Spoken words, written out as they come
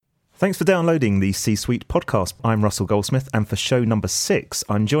Thanks for downloading the C-Suite podcast. I'm Russell Goldsmith, and for show number 6,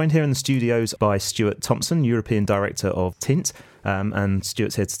 I'm joined here in the studios by Stuart Thompson, European Director of Tint, and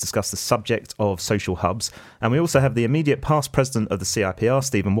Stuart's here to discuss the subject of social hubs. And we also have the immediate past president of the CIPR,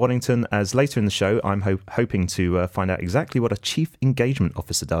 Stephen Waddington, as later in the show I'm hoping to find out exactly what a Chief Engagement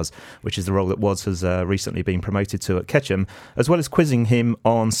Officer does, which is the role that Wads has recently been promoted to at Ketchum, as well as quizzing him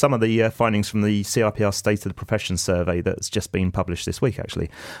on some of the findings from the CIPR State of the Profession survey that's just been published this week, actually.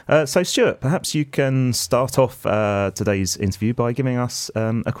 So, Stuart, perhaps you can start off today's interview by giving us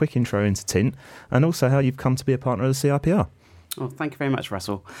a quick intro into Tint and also how you've come to be a partner of the CIPR. Oh, thank you very much,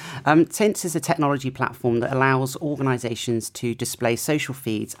 Russell. Tint is a technology platform that allows organisations to display social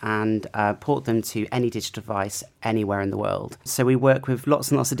feeds and port them to any digital device anywhere in the world. So we work with lots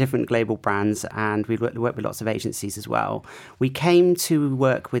and lots of different global brands, and we work with lots of agencies as well. We came to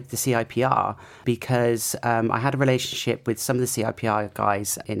work with the CIPR because I had a relationship with some of the CIPR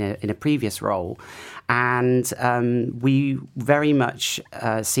guys in a previous role, and we very much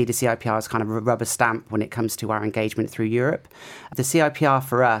see the CIPR as kind of a rubber stamp when it comes to our engagement through Europe. The CIPR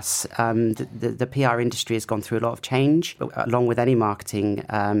for us, the PR industry has gone through a lot of change, along with any marketing.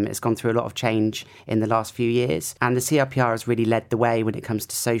 It's gone through a lot of change in the last few years. And the CIPR has really led the way when it comes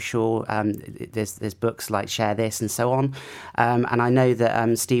to social. There's books like Share This and so on. And I know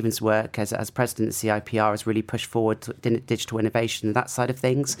that Stephen's work as president of the CIPR has really pushed forward digital innovation and that side of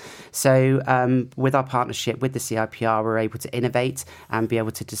things. So with our partnership with the CIPR, we're able to innovate and be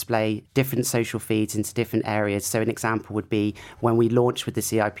able to display different social feeds into different areas. So an example would be when we launched with the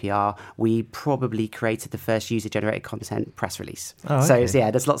CIPR, we probably created the first user-generated content press release. Oh, okay. So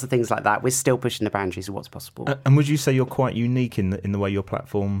yeah, there's lots of things like that. We're still pushing the boundaries of what's possible. And would you say you're quite unique in the way your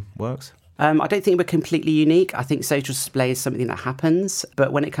platform works? I don't think we're completely unique. I think social display is something that happens.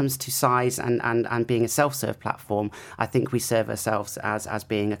 But when it comes to size and being a self-serve platform, I think we serve ourselves as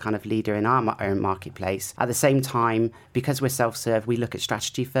being a kind of leader in our own marketplace. At the same time, because we're self-serve, we look at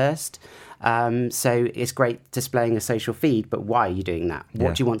strategy first. So it's great displaying a social feed, but why are you doing that?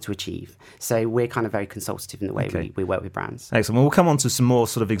 What do you want to achieve? So we're kind of very consultative in the way we work with brands. Excellent. Well, we'll come on to some more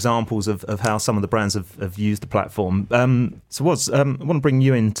sort of examples of how some of the brands have used the platform. So Woz, I want to bring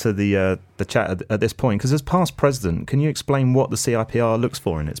you into the chat at this point, because as past president, can you explain what the CIPR looks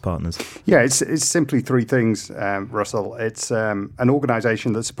for in its partners? Yeah, it's simply three things, Russell. It's an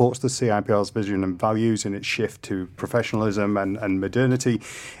organisation that supports the CIPR's vision and values in its shift to professionalism and modernity.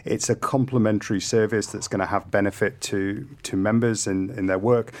 It's a complementary service that's going to have benefit to members in their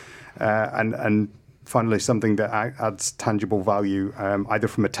work, and finally something that adds tangible value, either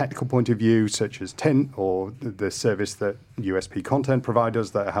from a technical point of view, such as Tint, or the service that USP content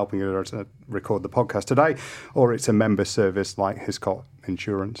providers that are helping us record the podcast today, or it's a member service like Hiscox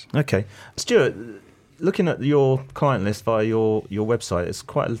Insurance. Okay. Stuart, looking at your client list via your website, it's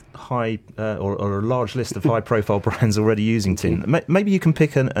quite a high or a large list of high-profile brands already using Tint. Maybe you can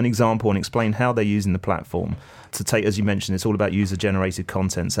pick an example and explain how they're using the platform to take, as you mentioned, it's all about user-generated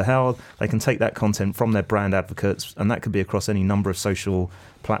content. So how they can take that content from their brand advocates, and that could be across any number of social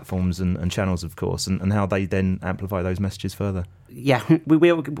platforms and channels, of course, and how they then amplify those messages further. Yeah, I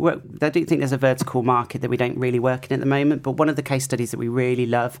do think there's a vertical market that we don't really work in at the moment, but one of the case studies that we really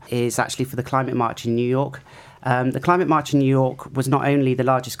love is actually for the Climate March in New York. The Climate March in New York was not only the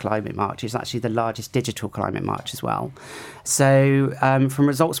largest climate march, it's actually the largest digital climate march as well. So from a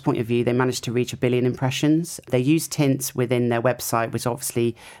results point of view, they managed to reach 1 billion impressions. They used Tint within their website, which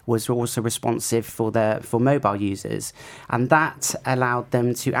obviously was also responsive for mobile users. And that allowed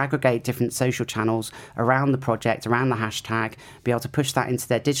them to aggregate different social channels around the project, around the hashtag, be able to push that into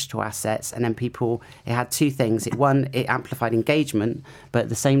their digital assets. And then it had two things. It amplified engagement, but at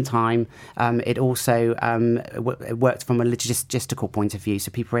the same time, it also it worked from a logistical point of view.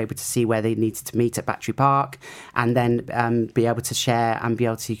 So people were able to see where they needed to meet at Battery Park, and then be able to share and be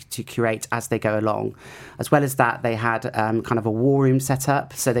able to curate as they go along. As well as that, they had kind of a war room set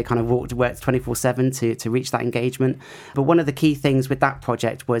up, so they kind of worked 24/7 to reach that engagement. But one of the key things with that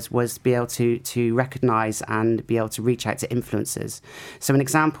project was be able to recognise and be able to reach out to influencers. So an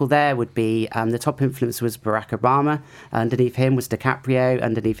example there would be the top influencer was Barack Obama. Underneath him was DiCaprio.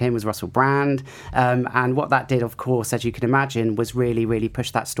 Underneath him was Russell Brand. And what that did, of course, as you can imagine, was really, really push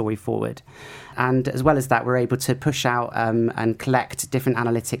that story forward. And as well as that, we're able to push out and collect different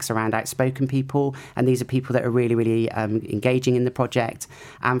analytics around outspoken people. And these are people that are really, really engaging in the project.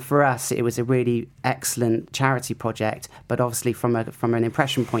 And for us, it was a really excellent charity project, but obviously from an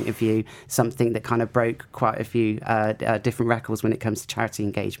impression point of view, something that kind of broke quite a few different records when it comes to charity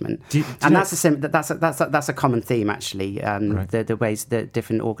engagement. That's a common theme, actually, right. The ways that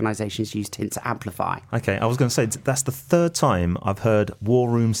different organisations use Tint to amplify. Okay, I was going to say, that's the third time I've heard war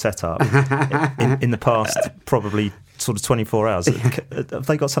room set up in the past, probably sort of 24 hours. Have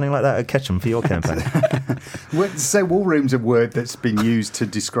they got something like that at Ketchum for your campaign? So war room's a word that's been used to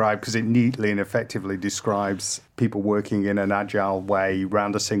describe, because it neatly and effectively describes people working in an agile way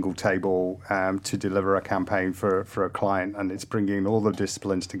around a single table to deliver a campaign for a client, and it's bringing all the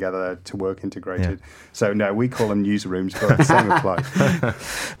disciplines together to work integrated. Yeah. So no, we call them newsrooms, but the same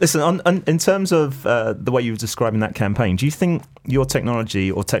applies. Listen, in terms of the way you were describing that campaign, do you think your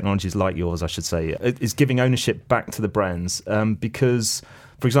technology, or technologies like yours, I should say, is giving ownership back to the brands? Because,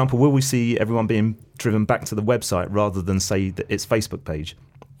 for example, will we see everyone being driven back to the website rather than, say, its Facebook page?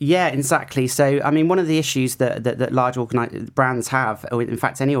 Yeah, exactly. So, I mean, one of the issues that large brands have, or in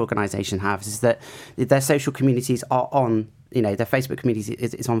fact any organisation has, is that their social communities are on, their Facebook community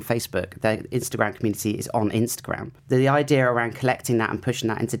is on Facebook, their Instagram community is on Instagram. The idea around collecting that and pushing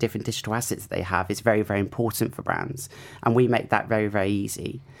that into different digital assets that they have is very, very important for brands. And we make that very, very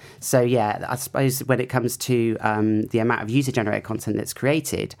easy. So, yeah, I suppose when it comes to the amount of user-generated content that's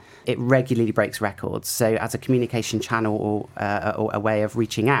created, it regularly breaks records. So as a communication channel or a way of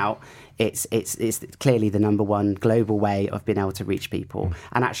reaching out, it's clearly the number one global way of being able to reach people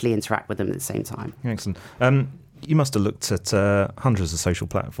and actually interact with them at the same time. Excellent. You must have looked at hundreds of social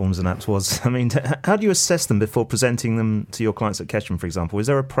platforms and apps. I mean, how do you assess them before presenting them to your clients at Ketchum, for example? Is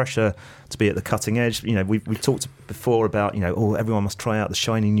there a pressure to be at the cutting edge? We've talked before about, everyone must try out the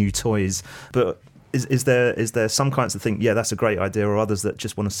shiny new toys. But is there some clients that think, yeah, that's a great idea, or others that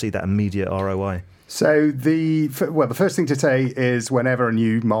just want to see that immediate ROI? So the first thing to say is whenever a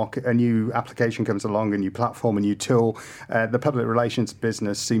new application comes along, a new platform, a new tool, the public relations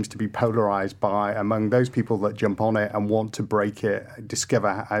business seems to be polarised among those people that jump on it and want to break it,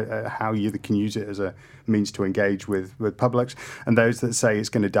 discover how you can use it as a means to engage with publics, and those that say it's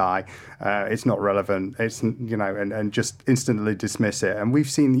going to die, it's not relevant, and just instantly dismiss it. And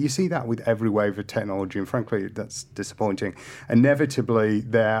you see that with every wave of technology, and frankly, that's disappointing. Inevitably,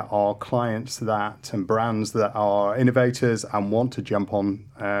 there are clients and brands that are innovators and want to jump on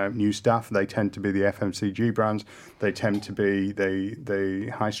new stuff. They tend to be the FMCG brands. They tend to be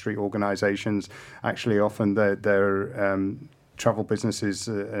the high street organisations. Actually, often they're travel businesses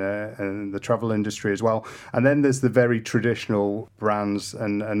and the travel industry as well. And then there's the very traditional brands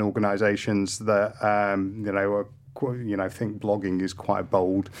and organisations that think blogging is quite a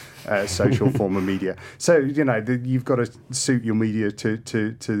bold social form of media. So, you've got to suit your media to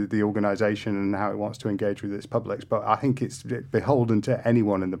the organisation and how it wants to engage with its publics. But I think it's beholden to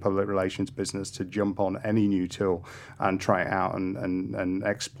anyone in the public relations business to jump on any new tool and try it out and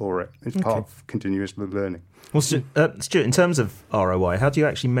explore it. It's part of continuous learning. Well, Stuart, in terms of ROI, how do you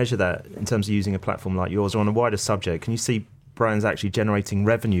actually measure that in terms of using a platform like yours, or on a wider subject? Can you see brands actually generating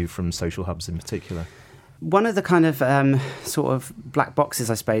revenue from social hubs in particular? One of the kind of sort of black boxes,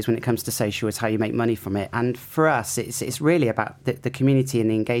 I suppose, when it comes to social is how you make money from it. And for us, it's really about the community and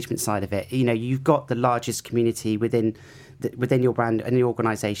the engagement side of it. You've got the largest community within your brand and your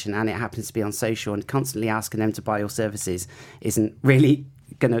organisation, and it happens to be on social, and constantly asking them to buy your services isn't really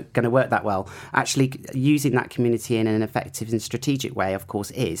going to work that well. Actually, using that community in an effective and strategic way, of course,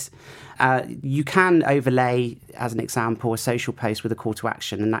 is. You can overlay, as an example, a social post with a call to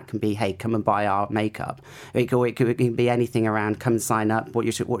action, and that can be, hey, come and buy our makeup. It can be anything around, come and sign up,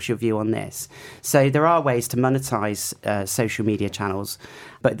 what's your view on this? So there are ways to monetize social media channels,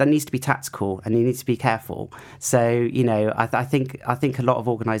 but that needs to be tactical and you need to be careful. So, I think a lot of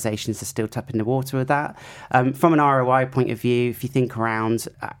organisations are still tapping the water with that. From an ROI point of view, if you think around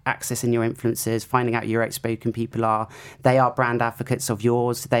accessing your influencers, finding out who your outspoken people are, they are brand advocates of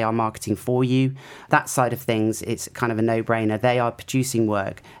yours, they are marketing for you. That side of things, it's kind of a no-brainer. They are producing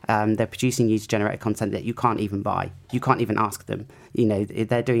work, they're producing user-generated content that you can't even buy. You can't even ask them.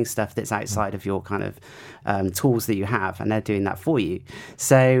 They're doing stuff that's outside of your kind of tools that you have, and they're doing that for you.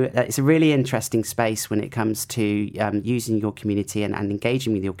 So it's a really interesting space when it comes to using your community and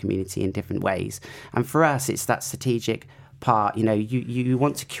engaging with your community in different ways. And for us, it's that strategic part. You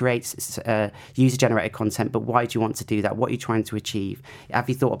want to create user-generated content, but why do you want to do that? What are you trying to achieve? Have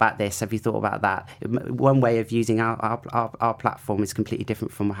you thought about this? Have you thought about that? One way of using our platform is completely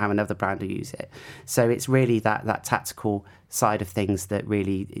different from how another brand will use it. So it's really that tactical side of things that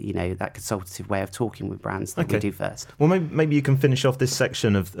really, that consultative way of talking with brands that we do first. Well, maybe you can finish off this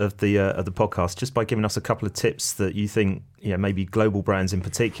section of the podcast just by giving us a couple of tips that you think maybe global brands in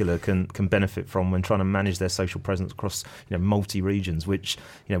particular can benefit from when trying to manage their social presence across multi regions, which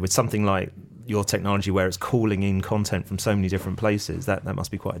with something like your technology where it's calling in content from so many different places, that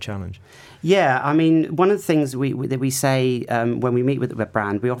must be quite a challenge. Yeah, I mean, one of the things that we say when we meet with a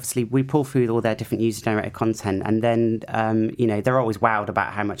brand, we pull through all their different user-generated content, and then they're always wowed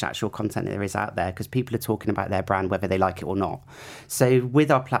about how much actual content there is out there, because people are talking about their brand whether they like it or not. So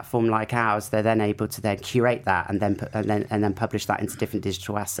with our platform like ours, they're then able to then curate that and then publish that into different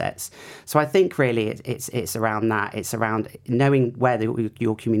digital assets. So I think really it's around that. It's around knowing where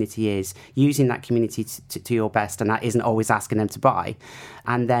your community is, using that community to your best, and that isn't always asking them to buy,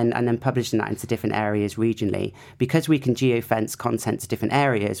 and then publishing that into different areas regionally. Because we can geofence content to different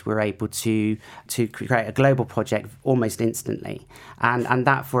areas, we're able to create a global project almost instantly, and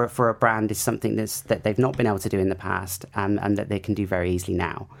that for a brand is something that they've not been able to do in the past, and that they can do very easily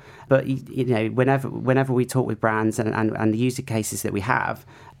now. But whenever we talk with brands and the user cases that we have,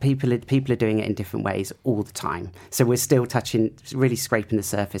 people are doing it in different ways all the time. So we're still really scraping the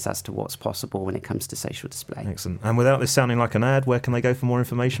surface as to what's possible when it comes to social display. Excellent. And without this sounding like an ad, where can they go for more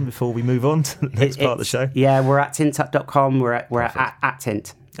information before we move on to the next part of the show? Yeah, we're at tintup.com. We're at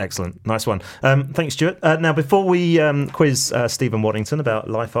Tint. Excellent. Nice one. Thanks, Stuart. Now, before we quiz Stephen Waddington about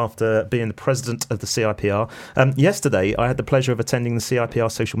life after being the president of the CIPR, yesterday I had the pleasure of attending the CIPR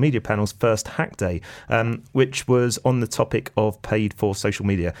social media panel's first Hack Day, which was on the topic of paid for social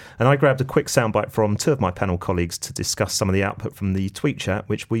media. And I grabbed a quick soundbite from two of my panel colleagues to discuss some of the output from the tweet chat,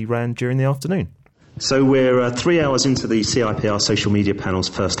 which we ran during the afternoon. So we're 3 hours into the CIPR social media panel's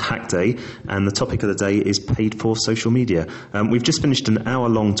first Hack Day, and the topic of the day is paid for social media. We've just finished an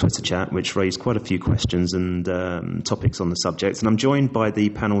hour-long Twitter chat, which raised quite a few questions and topics on the subject, and I'm joined by the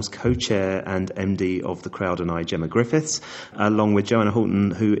panel's co-chair and MD of the Crowd and I, Gemma Griffiths, along with Joanna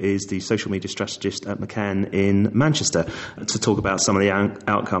Horton, who is the social media strategist at McCann in Manchester, to talk about some of the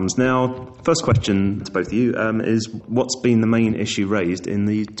outcomes. Now, first question to both of you is, what's been the main issue raised in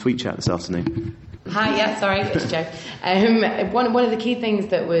the tweet chat this afternoon? Hi, yeah, sorry, it's Jo. One of the key things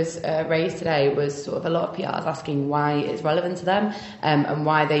that was raised today was sort of a lot of PRs asking why it's relevant to them and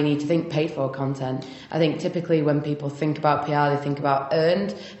why they need to think paid for content. I think typically when people think about PR, they think about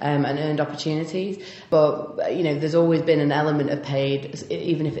earned and earned opportunities, but there's always been an element of paid,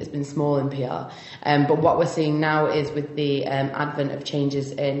 even if it's been small in PR. But what we're seeing now is with the advent of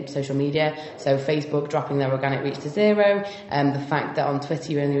changes in social media, so Facebook dropping their organic reach to 0, the fact that on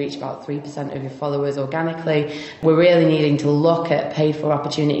Twitter you only reach about 3% of your followers organically, we're really needing to look at paid for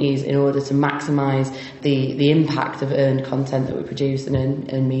opportunities in order to maximise the impact of earned content that we produce and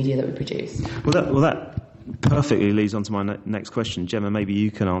earned media that we produce. Well, that perfectly leads on to my next question. Gemma, maybe you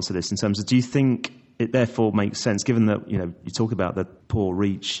can answer this in terms of, do you think it therefore makes sense, given that you talk about the poor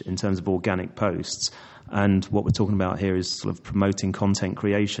reach in terms of organic posts, and what we're talking about here is sort of promoting content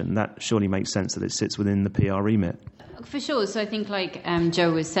creation, that surely makes sense that it sits within the PR remit? For sure. So I think, like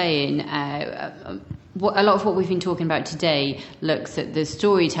Jo was saying, a lot of what we've been talking about today looks at the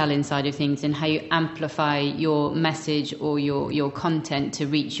storytelling side of things and how you amplify your message or your content to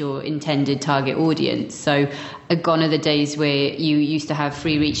reach your intended target audience. So gone are the days where you used to have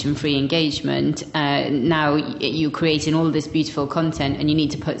free reach and free engagement. Now you're creating all this beautiful content and you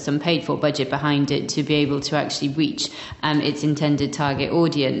need to put some paid for budget behind it to be able to actually reach its intended target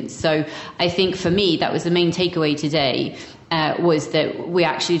audience. So I think for me, that was the main takeaway today. Was that we're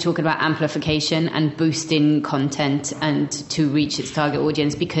actually talking about amplification and boosting content and to reach its target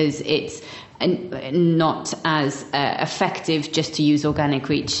audience, because it's not as effective just to use organic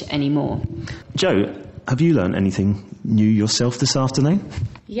reach anymore. Jo, have you learned anything new yourself this afternoon?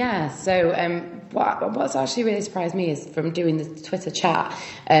 Yeah, so what's actually really surprised me is from doing the Twitter chat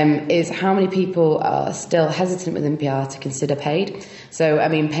is how many people are still hesitant within PR to consider paid. So, I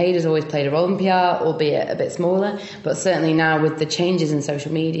mean, paid has always played a role in PR, albeit a bit smaller, but certainly now with the changes in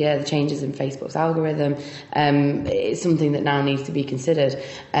social media, the changes in Facebook's algorithm, it's something that now needs to be considered.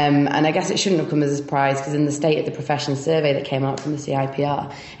 And I guess it shouldn't have come as a surprise, because in the State of the Profession survey that came out from the CIPR,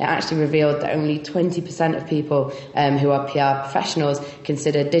 it actually revealed that only 20% of people who are PR professionals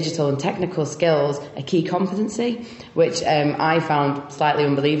consider digital and technical skills a key competency, which I found slightly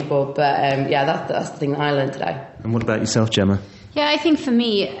unbelievable. But that's the thing that I learned today. And what about yourself, Gemma? Yeah, I think for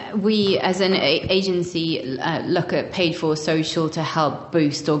me, we as an agency look at paid for social to help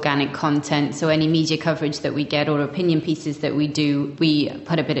boost organic content. So any media coverage that we get or opinion pieces that we do, we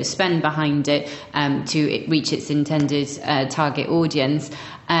put a bit of spend behind it to reach its intended target audience.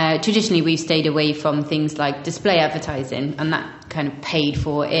 Traditionally, we've stayed away from things like display advertising, and that kind of paid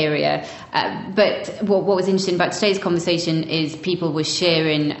for area. But what was interesting about today's conversation is people were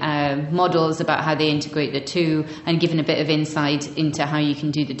sharing models about how they integrate the two and giving a bit of insight into how you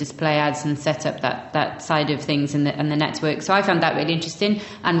can do the display ads and set up that side of things and the network. So I found that really interesting,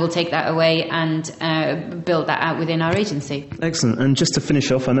 and we'll take that away and build that out within our agency. Excellent. And just to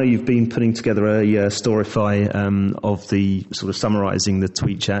finish off, I know you've been putting together a Storify of the sort of summarising the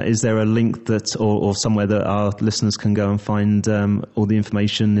tweet chat. Is there a link that or somewhere that our listeners can go and find all the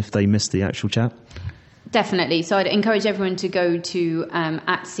information if they missed the actual chat? Definitely. So I'd encourage everyone to go to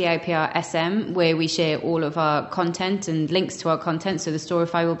at CIPRSM, where we share all of our content and links to our content. So the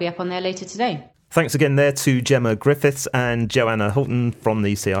Storify will be up on there later today. Thanks again there to Gemma Griffiths and Joanna Hulton from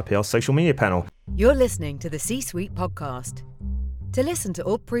the CIPR social media panel. You're listening to the C-Suite podcast. To listen to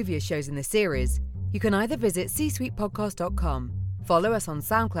all previous shows in the series, you can either visit csuitepodcast.com, follow us on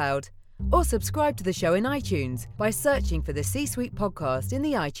SoundCloud, or subscribe to the show in iTunes by searching for the C-Suite podcast in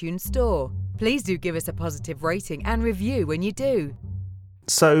the iTunes store. Please do give us a positive rating and review when you do.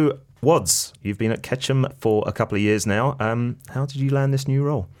 So, Wads, you've been at Ketchum for a couple of years now. How did you land this new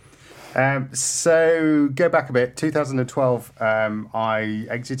role? So go back a bit. 2012, I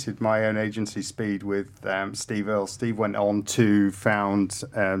exited my own agency, Speed, with Steve Earle. Steve went on to found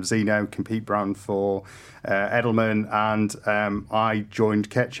Zeno, compete brand for Edelman, and I joined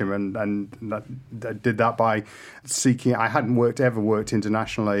Ketchum and did that by seeking. I hadn't ever worked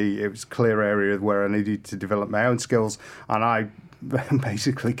internationally. It was a clear area where I needed to develop my own skills, and I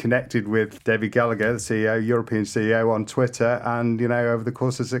basically connected with David Gallagher, the CEO, European CEO, on Twitter, and over the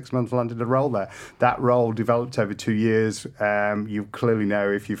course of 6 months landed a role there. That role developed over 2 years. You clearly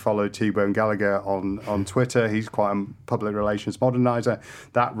know, if you follow T-Bone Gallagher on Twitter, he's quite a public relations modernizer.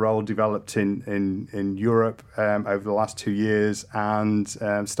 That role developed in Europe over the last 2 years, and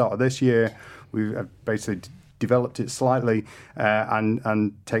start of this year we've basically developed it slightly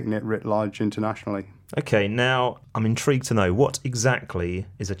and taken it writ large internationally. Okay, now I'm intrigued to know, what exactly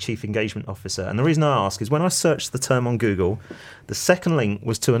is a Chief Engagement Officer? And the reason I ask is when I searched the term on Google, the second link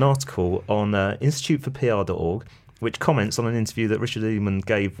was to an article on instituteforpr.org, which comments on an interview that Richard Edelman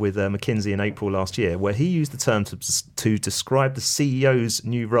gave with McKinsey in April last year, where he used the term to describe the CEO's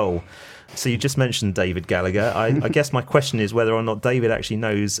new role. So you just mentioned David Gallagher. I guess my question is whether or not David actually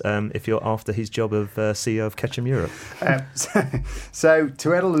knows if you're after his job of CEO of Ketchum Europe. So to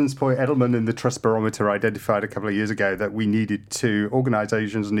Edelman's point, Edelman in the Trust Barometer identified a couple of years ago that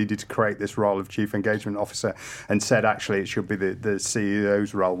organisations needed to create this role of Chief Engagement Officer, and said actually it should be the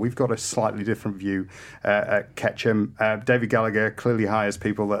CEO's role. We've got a slightly different view at Ketchum. David Gallagher clearly hires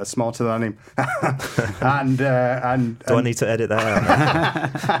people that are smarter than him. and Do I need to edit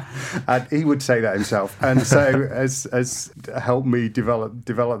that out? He would say that himself, and so has helped me develop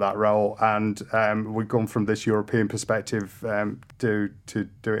that role. And we've gone from this European perspective to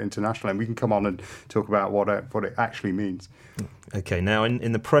do it internationally. And we can come on and talk about what it actually means. Okay, now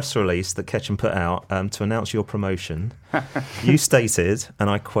in the press release that Ketchum put out to announce your promotion, you stated, and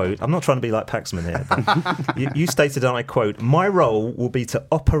I quote, I'm not trying to be like Paxman here, but you stated, and I quote, "My role will be to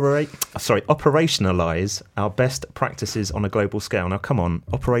operationalise our best practices on a global scale." Now, come on,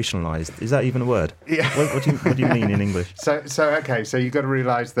 operationalised, is that even a word? Yeah. What do you mean in English? So you've got to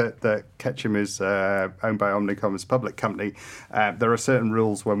realise that Ketchum is owned by Omnicom as a public company. There are certain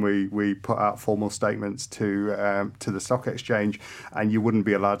rules when we put out formal statements to the stock exchange, and you wouldn't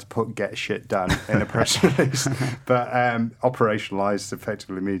be allowed to get shit done in a press release. But operationalised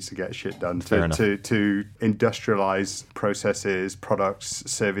effectively means to get shit done, to industrialise processes, products,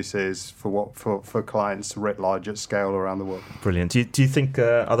 services for clients writ large at scale around the world. Brilliant. Do you think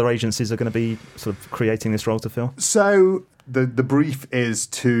other agencies are going to be sort of creating this role to fill? So the brief is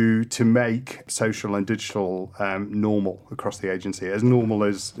to make social and digital normal across the agency, as normal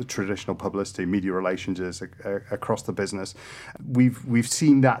as traditional publicity, media relations is across the business. We've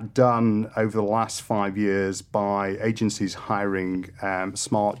seen that done over the last 5 years by agencies hiring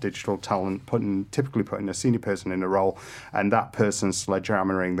smart digital talent, typically putting a senior person in a role, and that person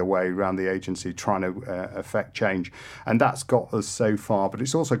sledgehammering the way around the agency trying to affect change. And that's got us so far, but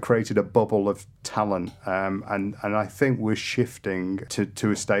it's also created a bubble of talent, and I think we're shifting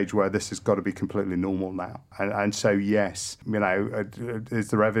to a stage where this has got to be completely normal now. And so, yes, is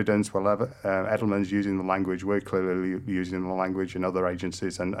there evidence? Well, Edelman's using the language. We're clearly using the language in other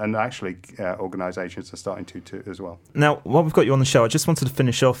agencies, and actually organisations are starting to as well. Now, while we've got you on the show, I just wanted to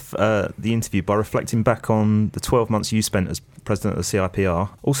finish off the interview by reflecting back on the 12 months you spent as president of the CIPR.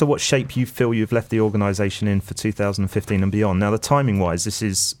 Also, what shape you feel you've left the organisation in for 2015 and beyond. Now, the timing-wise, this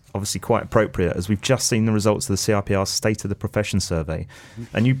is obviously quite appropriate, as we've just seen the results of the CIPR State of the Profession survey.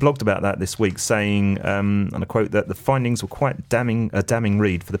 And you blogged about that this week, saying, and I quote, that the findings were quite a damning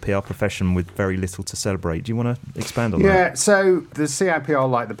read for the PR profession with very little to celebrate. Do you want to expand on that? Yeah, so the CIPR,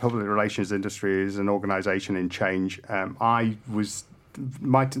 like the public relations industry, is an organisation in change.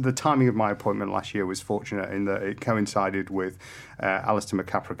 The timing of my appointment last year was fortunate in that it coincided with Alistair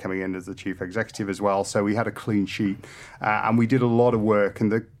McCaffrey coming in as the chief executive as well. So we had a clean sheet and we did a lot of work.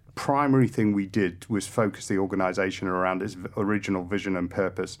 And the primary thing we did was focus the organisation around its original vision and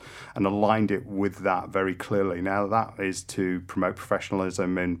purpose and aligned it with that very clearly. Now, that is to promote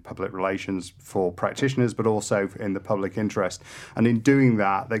professionalism in public relations for practitioners, but also in the public interest. And in doing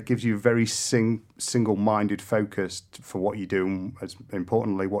that, that gives you a very single-minded focus for what you do and, as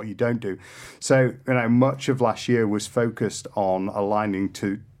importantly, what you don't do. So, much of last year was focused on aligning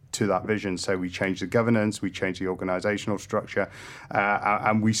to that vision. So we changed the governance, we changed the organisational structure,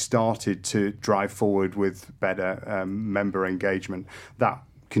 and we started to drive forward with better member engagement. That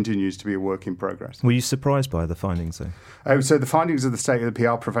continues to be a work in progress. Were you surprised by the findings, though? So the findings of the state of the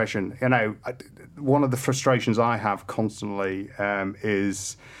PR profession, one of the frustrations I have constantly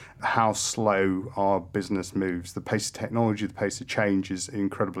is how slow our business moves. The pace of technology, the pace of change is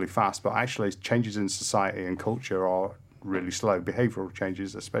incredibly fast, but actually changes in society and culture are really slow. Behavioural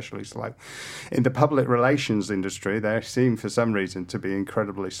changes especially slow. In the public relations industry, they seem for some reason to be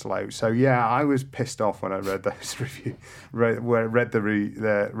incredibly slow. So yeah, I was pissed off when I read those read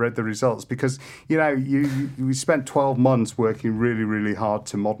the results, because we spent 12 months working really, really hard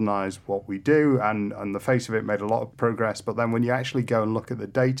to modernise what we do, and on the face of it made a lot of progress. But then when you actually go and look at the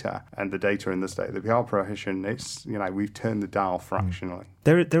data and the data in the state of the PR profession, it's we've turned the dial fractionally.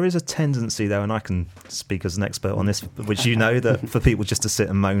 There is a tendency, though, and I can speak as an expert on this, which that for people just to sit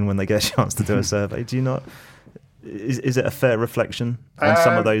and moan when they get a chance to do a survey. Do you not? Is it a fair reflection on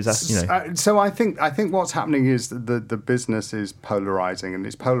some of those? So I think what's happening is the business is polarising, and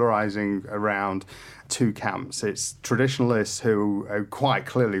it's polarising around two camps. It's traditionalists who quite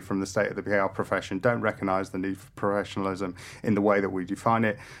clearly from the state of the PR profession don't recognise the need for professionalism in the way that we define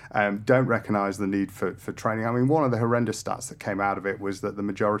it, don't recognise the need for training. I mean, one of the horrendous stats that came out of it was that the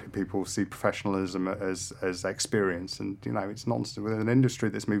majority of people see professionalism as experience, and it's nonsense. With an industry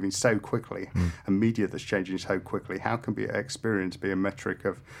that's moving so quickly and media that's changing so quickly, how can experience be a metric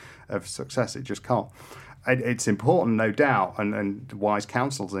of success? It just can't. It's important, no doubt, and wise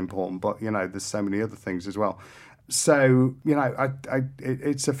counsel is important, but there's so many other things as well. So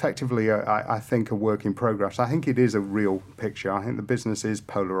it's effectively I think a work in progress. I think it is a real picture. I think the business is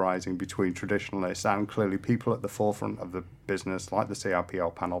polarising between traditionalists and clearly people at the forefront of the business, like the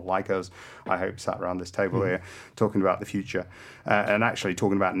CIPR panel, like us, I hope, sat around this table here talking about the future and actually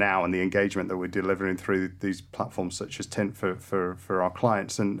talking about now and the engagement that we're delivering through these platforms such as Tint for our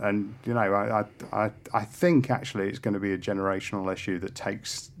clients. And I think actually it's going to be a generational issue that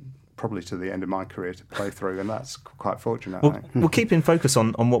takes probably to the end of my career to play through, and that's quite fortunate. We'll keep in focus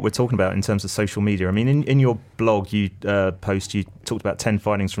on what we're talking about in terms of social media. I mean, in your blog, you talked about 10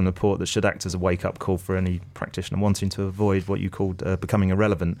 findings from the report that should act as a wake-up call for any practitioner wanting to avoid what you called becoming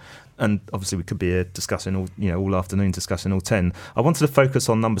irrelevant. And obviously, we could be discussing all afternoon discussing all 10. I wanted to focus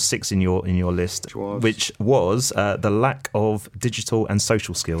on number 6 in your list, which was the lack of digital and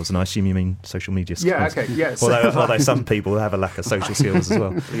social skills. And I assume you mean social media skills. Yeah, okay, yes. Although some people have a lack of social skills as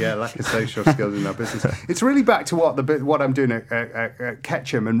well. Yeah, lack of social skills in our business. It's really back to what I'm doing at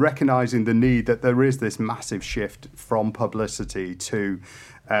Ketchum and recognising the need that there is this massive shift from publicity to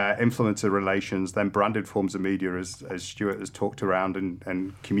influencer relations, then branded forms of media, as Stuart has talked around,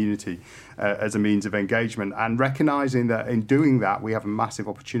 and community as a means of engagement, and recognising that in doing that we have a massive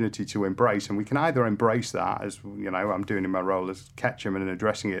opportunity to embrace, and we can either embrace that, as I'm doing in my role as Ketchum, and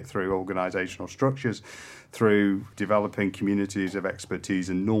addressing it through organisational structures, through developing communities of expertise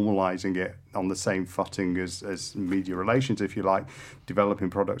and normalising it on the same footing as media relations, if you like, developing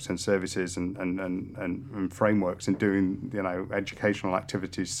products and services and frameworks, and doing educational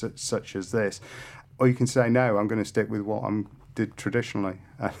activities such as this. Or you can say, no, I'm going to stick with what I'm did traditionally.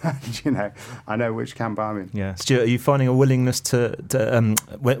 I know which camp I'm in. Yeah, Stuart, are you finding a willingness to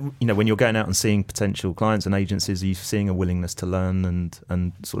when you're going out and seeing potential clients and agencies, are you seeing a willingness to learn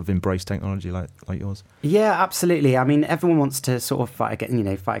and sort of embrace technology like yours? Yeah, absolutely. I mean, everyone wants to sort of fight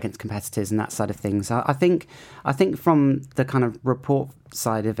against competitors and that side of things. I think from the kind of report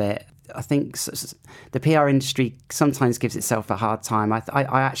side of it, I think the PR industry sometimes gives itself a hard time. I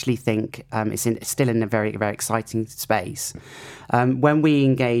actually think it's still in a very, very exciting space. When we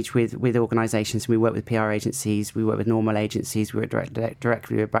engage with organisations, we work with PR agencies, we work with normal agencies, we work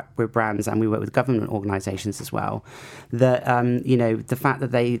directly with brands, and we work with government organisations as well. That the fact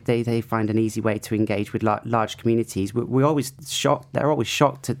that they find an easy way to engage with large communities, we're always shocked. They're always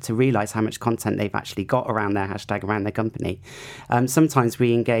shocked to realise how much content they've actually got around their hashtag, around their company. Sometimes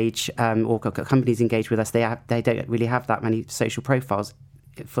we engage, or companies engage with us. They don't really have that many social profiles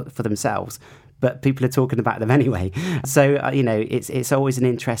for themselves, but people are talking about them anyway. So, it's always an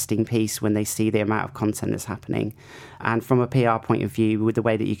interesting piece when they see the amount of content that's happening. And from a PR point of view, with the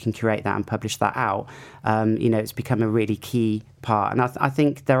way that you can curate that and publish that out, it's become a really key part. And I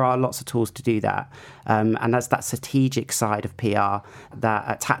think there are lots of tools to do that. And that's that strategic side of PR,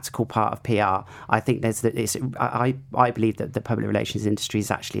 that tactical part of PR. I think I believe that the public relations industry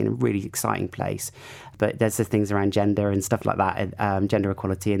is actually in a really exciting place. But there's the things around gender and stuff like that, gender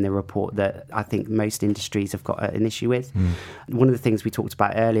equality in the report, that I think most industries have got an issue with. One of the things we talked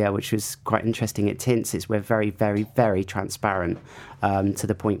about earlier, which was quite interesting at Tints, is we're very, very, very transparent, to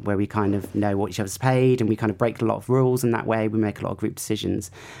the point where we kind of know what each other's paid, and we kind of break a lot of rules in that way. We make a lot of group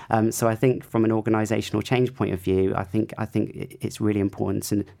decisions. So I think from an organisational change point of view, I think it's really important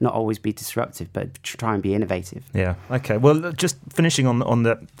to not always be disruptive, but try and be innovative. Yeah. Okay. Well, just finishing on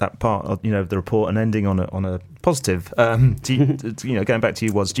that part of the report and ending on a positive. Going back to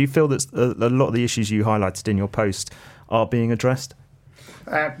you, do you feel that a lot of the issues you highlighted in your post are being addressed?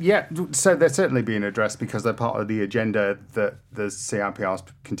 Yeah, so they're certainly being addressed because they're part of the agenda that the CIPR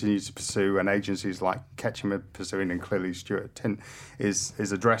continues to pursue, and agencies like Ketchum are pursuing, and clearly Stuart Tint is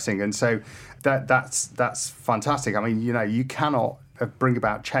addressing. And so that's fantastic. I mean, you cannot bring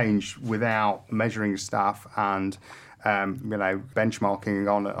about change without measuring staff and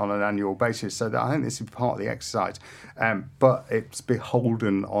benchmarking on an annual basis. So I think this is part of the exercise. But it's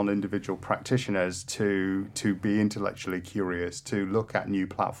beholden on individual practitioners to be intellectually curious, to look at new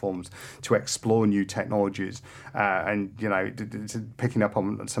platforms, to explore new technologies, and picking up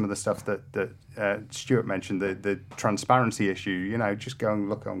on some of the stuff that Stuart mentioned, the transparency issue. Just go and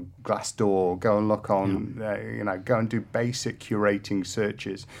look on Glassdoor, go and look on, go and do basic curating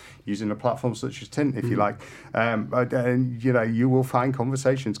searches using a platform such as Tint, if you like. And you will find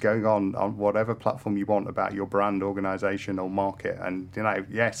conversations going on whatever platform you want about your brand, organisation or market. And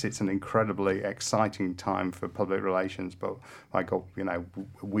yes, it's an incredibly exciting time for public relations, but my God,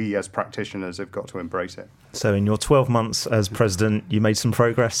 we as practitioners have got to embrace it. So in your 12 months as president, you made some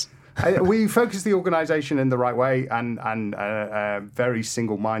progress? We focus the organisation in the right way and very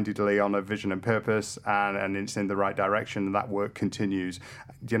single-mindedly on a vision and purpose, and it's in the right direction, and that work continues.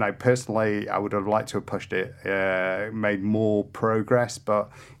 Personally, I would have liked to have pushed it, made more progress,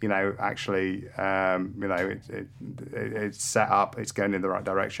 but actually, it's set up, it's going in the right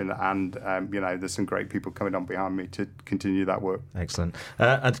direction, and there's some great people coming on behind me to continue that work. Excellent.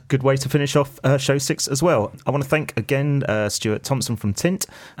 A good way to finish off show 6 as well. I want to thank again Stuart Thompson from Tint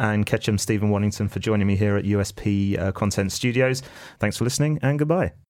and Ketchum Stephen Waddington for joining me here at USP Content Studios. Thanks for listening, and goodbye.